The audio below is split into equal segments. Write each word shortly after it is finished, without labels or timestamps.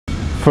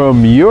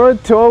From your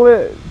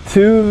toilet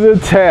to the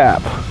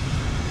tap,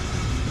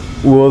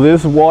 will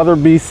this water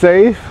be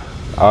safe?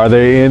 Are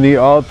there any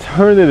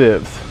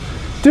alternatives?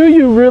 Do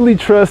you really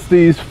trust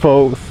these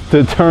folks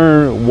to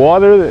turn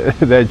water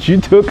that you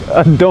took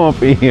a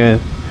dump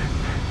in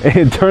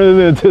and turn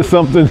it into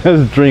something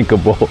that's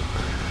drinkable?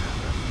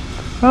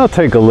 I'll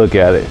take a look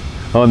at it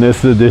on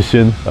this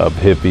edition of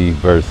Hippie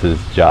versus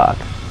Jock.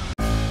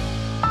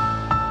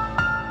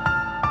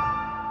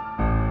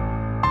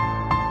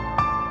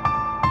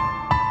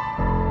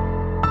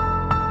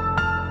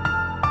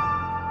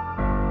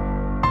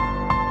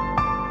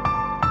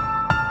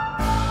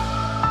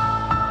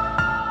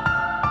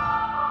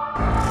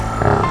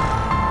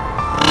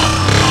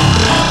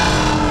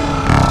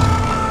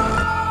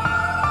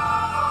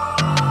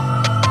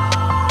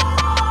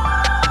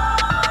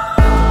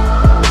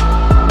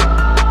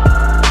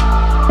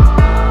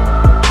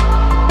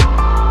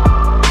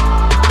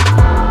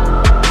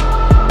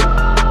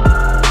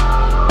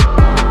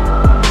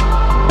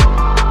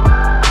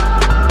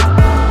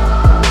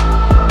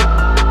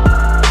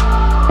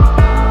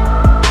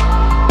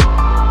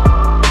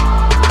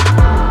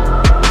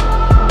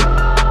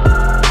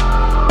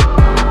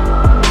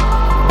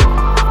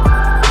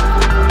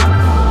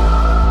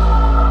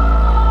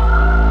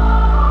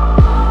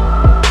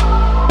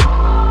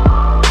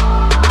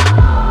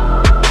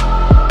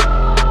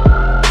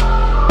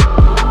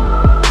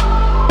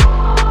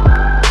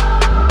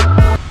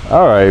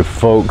 All right,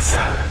 folks,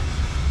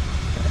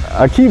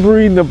 I keep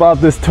reading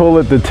about this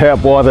toilet to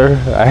tap water.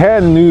 I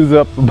had news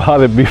up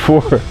about it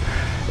before,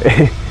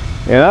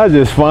 and I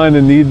just find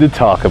the need to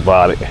talk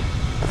about it.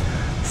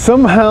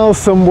 Somehow,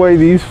 some way,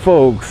 these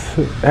folks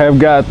have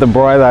got the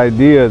bright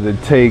idea to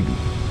take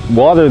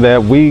water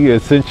that we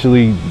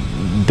essentially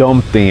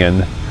dumped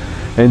in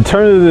and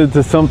turn it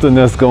into something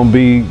that's going to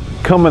be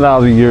coming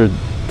out of your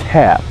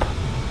tap.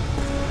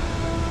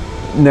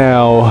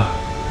 Now,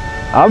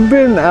 I've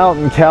been out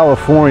in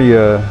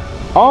California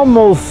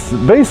almost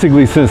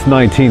basically since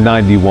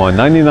 1991,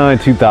 99,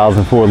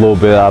 2000 for a little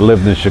bit. I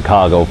lived in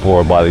Chicago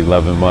for about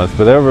 11 months,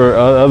 but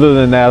other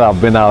than that, I've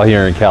been out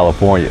here in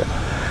California.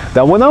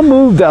 Now, when I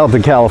moved out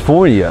to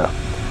California,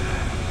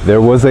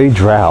 there was a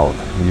drought.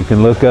 You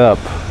can look up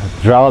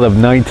drought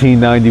of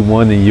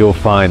 1991 and you'll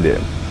find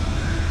it.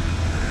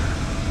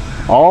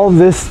 All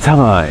this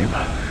time,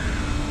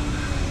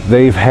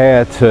 they've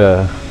had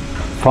to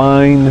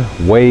find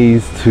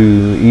ways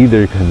to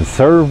either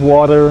conserve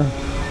water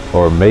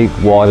or make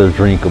water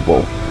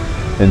drinkable.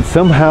 And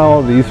somehow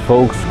these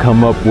folks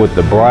come up with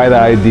the bright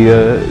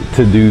idea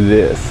to do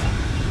this.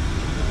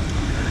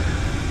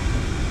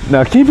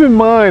 Now keep in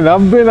mind,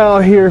 I've been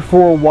out here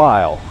for a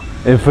while,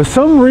 and for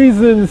some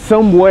reason,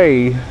 some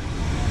way,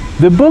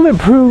 the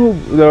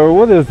bulletproof, or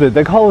what is it,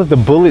 they call it the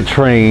bullet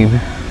train,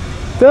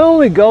 that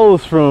only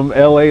goes from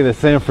LA to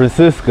San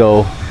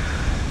Francisco.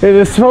 And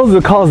it's supposed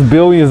to cost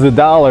billions of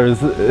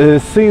dollars.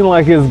 It seems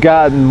like it's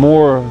gotten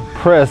more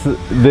press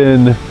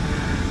than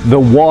the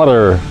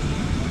water,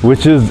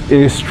 which is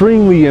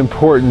extremely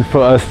important for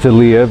us to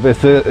live.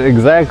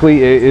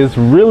 It's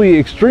really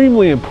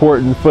extremely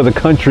important for the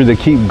country to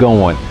keep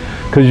going,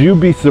 because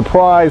you'd be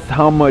surprised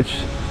how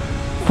much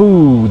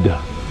food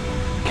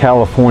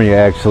California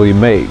actually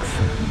makes.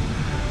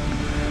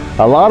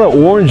 A lot of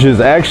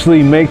oranges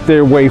actually make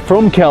their way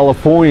from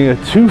California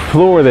to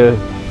Florida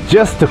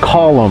just to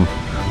call them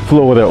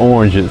Florida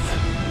oranges,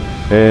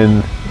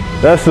 and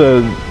that's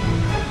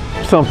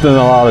something a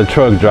lot of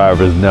truck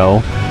drivers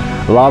know.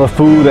 A lot of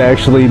food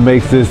actually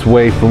makes its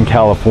way from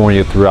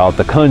California throughout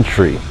the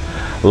country.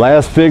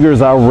 Last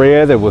figures I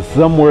read, it was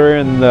somewhere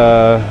in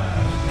the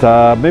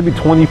maybe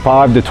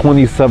 25 to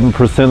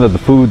 27% of the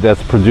food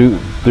that's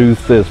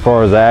produced as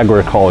far as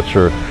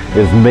agriculture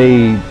is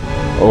made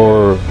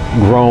or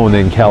grown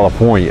in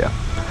California.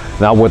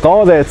 Now, with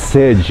all that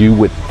said, you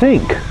would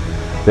think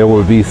there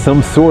would be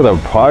some sort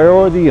of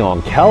priority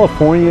on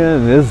California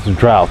and this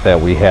drought that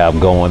we have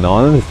going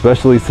on,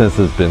 especially since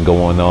it's been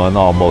going on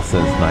almost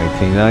since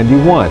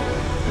 1991.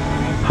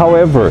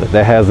 However,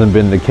 that hasn't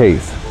been the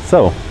case.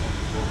 So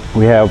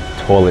we have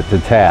toilet to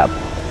tap.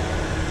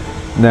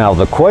 Now,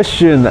 the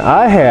question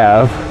I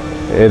have,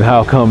 and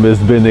how come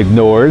it's been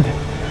ignored,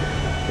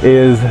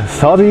 is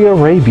Saudi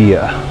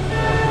Arabia.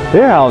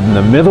 They're out in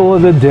the middle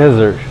of the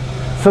desert,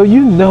 so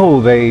you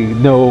know they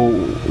know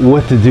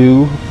what to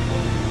do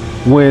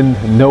when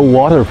no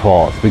water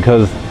falls,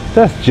 because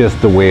that's just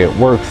the way it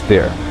works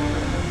there.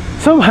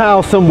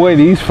 Somehow, some way,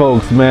 these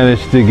folks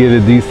managed to get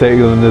a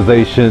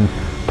desalination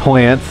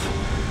plants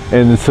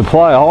and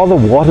supply all the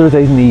water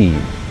they need,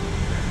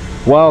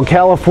 while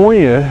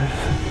California,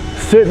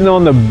 sitting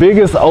on the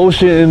biggest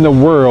ocean in the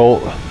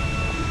world,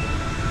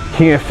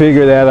 can't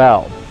figure that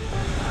out.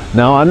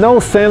 Now, I know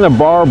Santa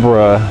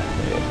Barbara,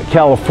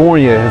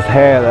 California has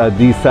had a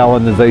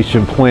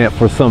desalination plant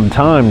for some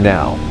time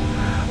now.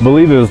 I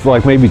believe it was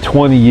like maybe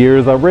 20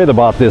 years. I read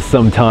about this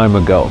some time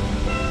ago.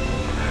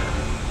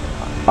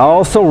 I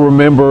also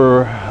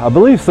remember, I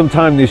believe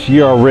sometime this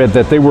year I read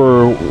that they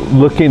were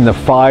looking to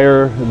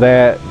fire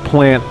that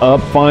plant up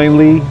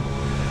finally,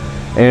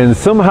 and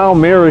somehow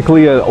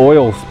miraculously an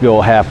oil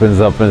spill happens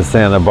up in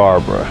Santa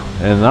Barbara.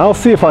 And I'll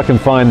see if I can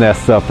find that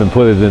stuff and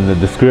put it in the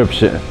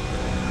description.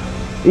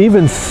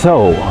 Even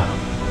so,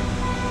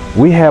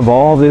 we have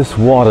all this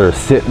water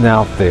sitting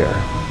out there,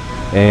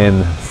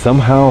 and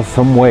somehow,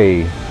 some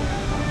way,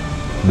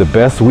 the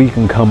best we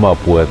can come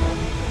up with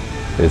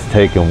is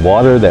taking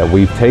water that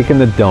we've taken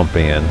the dump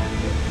in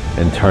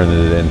and turning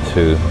it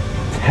into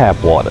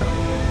tap water.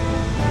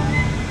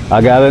 I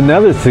got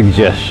another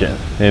suggestion,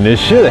 and it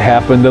should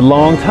have happened a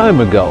long time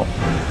ago.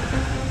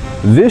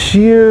 This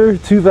year,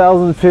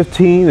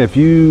 2015, if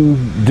you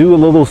do a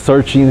little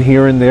searching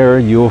here and there,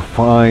 you'll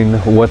find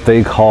what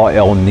they call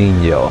El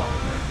Nino.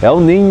 El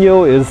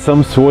Nino is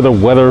some sort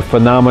of weather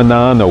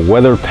phenomenon or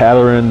weather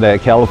pattern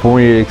that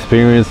California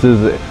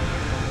experiences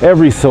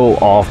every so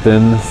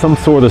often, some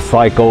sort of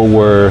cycle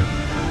where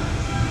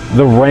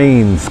the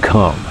rains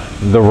come.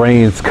 The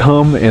rains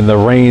come and the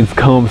rains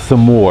come some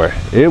more.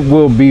 It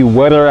will be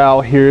wetter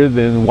out here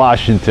than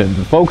Washington.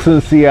 The folks in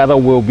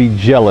Seattle will be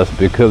jealous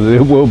because it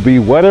will be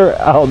wetter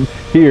out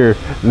here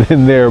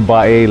than there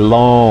by a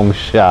long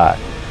shot.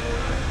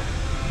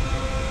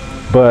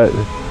 But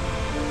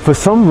for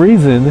some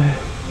reason,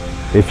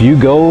 if you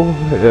go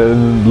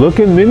look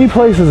in many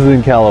places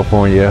in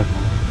California,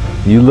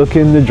 you look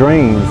in the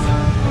drains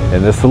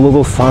and there's a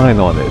little sign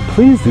on it.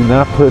 Please do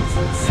not put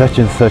such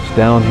and such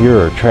down here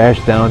or trash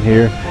down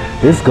here.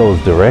 This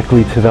goes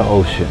directly to the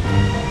ocean.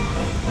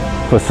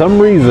 For some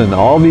reason,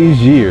 all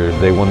these years,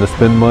 they want to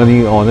spend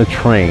money on a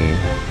train.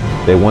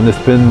 They want to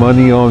spend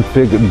money on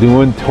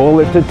doing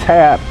toilet to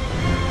tap.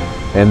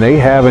 And they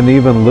haven't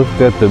even looked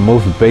at the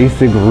most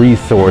basic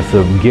resource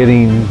of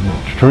getting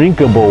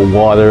drinkable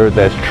water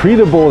that's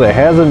treatable, that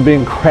hasn't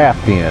been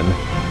crapped in,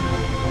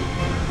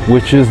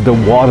 which is the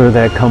water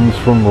that comes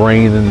from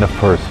rain in the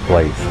first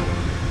place.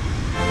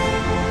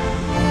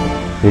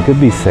 It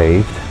could be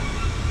saved.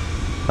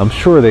 I'm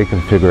sure they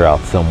can figure out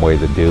some way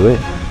to do it,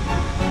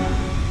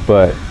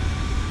 but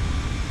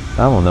I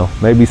don't know,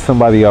 maybe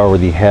somebody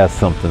already has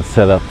something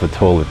set up for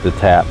toilet to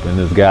tap and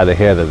has got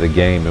ahead of the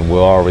game and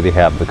will already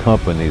have the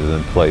companies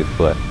in place,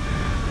 but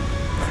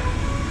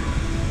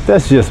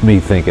that's just me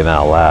thinking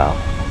out loud.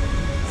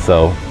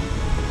 So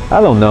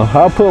I don't know,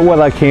 I'll put what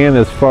I can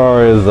as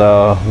far as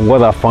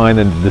what I find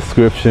in the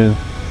description.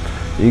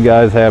 You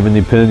guys have any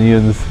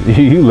opinions,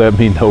 you let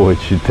me know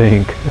what you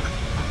think.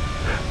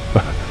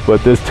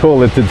 But this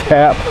toilet to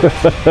tap,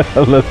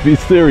 let's be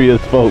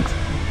serious, folks.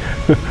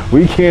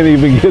 We can't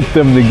even get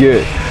them to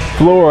get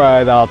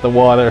fluoride out the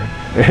water.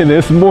 And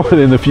there's more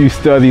than a few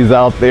studies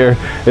out there,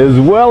 as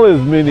well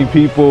as many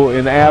people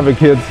and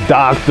advocates,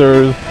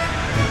 doctors,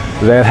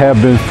 that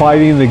have been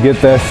fighting to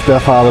get that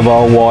stuff out of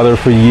our water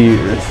for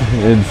years.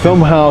 And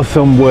somehow,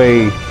 some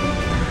way,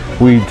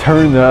 we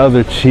turn the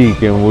other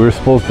cheek and we're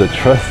supposed to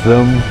trust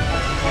them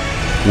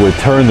with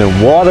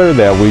turning water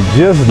that we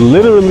just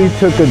literally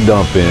took a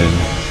dump in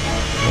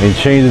and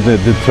changing it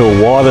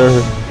into water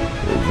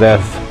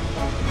that's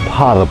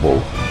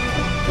potable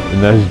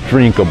and that's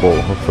drinkable.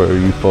 For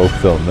you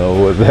folks don't know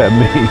what that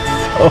means.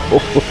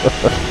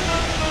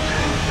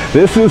 So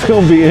this is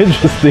going to be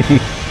interesting.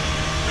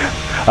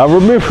 I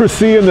remember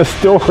seeing a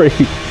story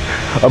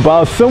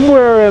about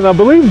somewhere in, I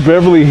believe,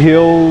 Beverly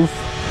Hills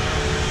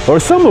or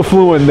some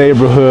affluent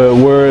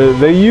neighborhood where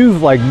they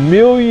use like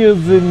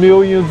millions and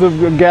millions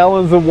of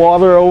gallons of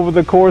water over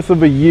the course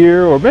of a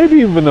year or maybe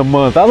even a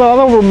month. I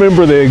don't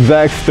remember the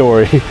exact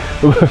story,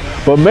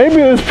 but maybe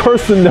this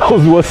person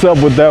knows what's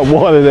up with that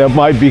water that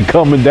might be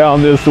coming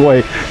down this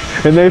way,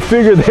 and they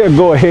figured they'd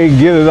go ahead and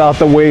get it out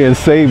the way and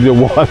save the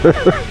water.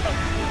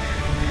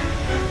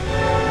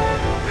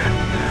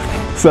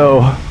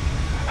 So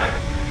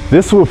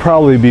this will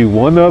probably be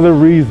one other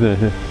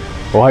reason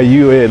why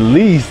you at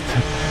least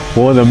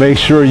want to make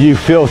sure you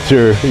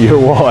filter your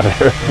water.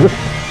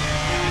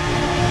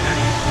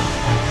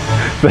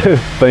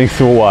 Thanks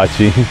for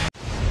watching.